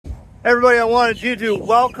Everybody, I wanted you to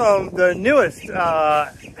welcome the newest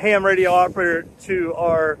ham radio operator to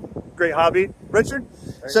our great hobby. Richard,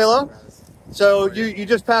 say hello. So you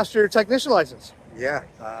just passed your technician license. Yeah,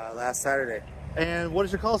 last Saturday. And what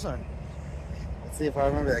is your call sign? Let's see if I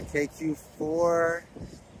remember that. KQ4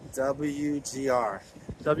 WGR.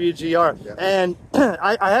 WGR. Yeah. And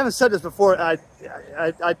I haven't said this before. I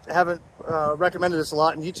haven't recommended this a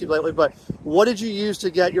lot on YouTube lately, but what did you use to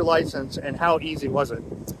get your license and how easy was it?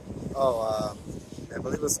 Oh, I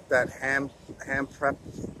believe it was that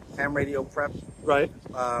HamRadioPrep Right.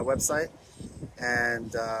 Website.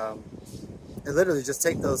 And it literally just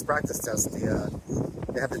take those practice tests.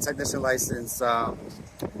 They have the technician license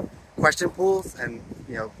question pools, and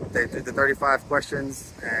they do the 35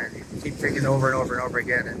 questions, and you keep taking over and over and over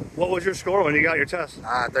again. And what was your score when you got your test?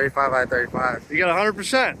 35 out of 35. You got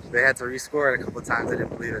 100%. They had to rescore it a couple of times. I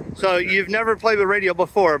didn't believe it. So you've never played with radio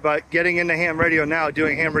before, but getting into ham radio now,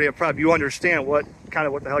 doing ham radio prep, you understand what the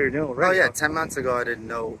hell you're doing with radio. Oh yeah, 10 months ago I didn't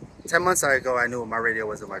know. 10 months ago I knew what my radio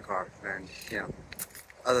was in my car, and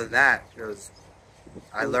other than that,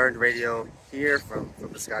 I learned radio here from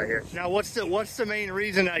this guy here. Now, what's the main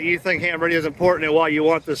reason that you think ham radio is important and why you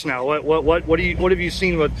want this now? What have you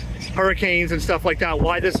seen with hurricanes and stuff like that?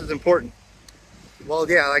 Why this is important? Well,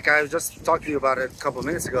 yeah, like I just talked to you about it a couple of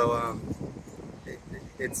minutes ago.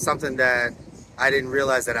 It's something that I didn't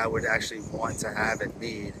realize that I would actually want to have and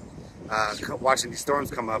need. Watching these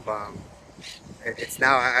storms come up, it's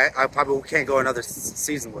now I probably can't go another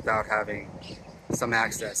season without having some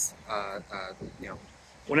access.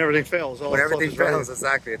 When everything fails. When everything fails,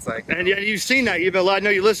 exactly. It's like, and you've seen that. I know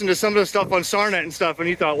you listened to some of the stuff on SARnet and stuff, and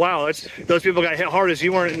you thought, wow, those people got hit hardest.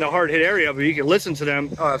 You weren't in the hard hit area, but you could listen to them.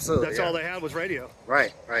 Oh, absolutely. That's all they had was radio.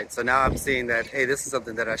 Right. So now I'm seeing that, hey, this is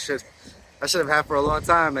something that I should have had for a long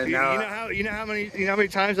time. And now you know how many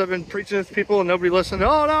times I've been preaching to people and nobody listened.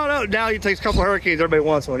 Oh no. Now it takes a couple of hurricanes, everybody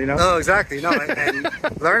wants one. Oh, exactly. No, and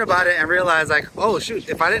learn about it and realize, like, oh shoot,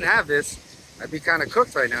 if I didn't have this, I'd be kind of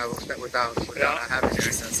cooked right now without having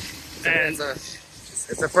access. And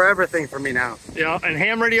it's a forever thing for me now. Yeah, and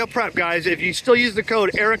Ham Radio Prep, guys, if you still use the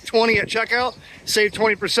code ERIC20 at checkout, save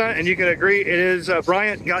 20%, and you can agree. It is,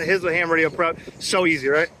 Bryant got his with Ham Radio Prep. So easy,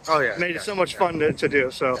 right? Oh, yeah. Made it so much fun to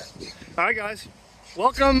do, so. Yeah. All right, guys.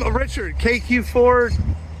 Welcome, Richard, KQ4,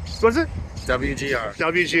 what is it? WGR.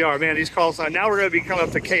 WGR, man, these call signs. Now we're going to be coming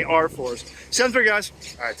up to KR for us. 7-3, guys.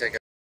 All right, take care.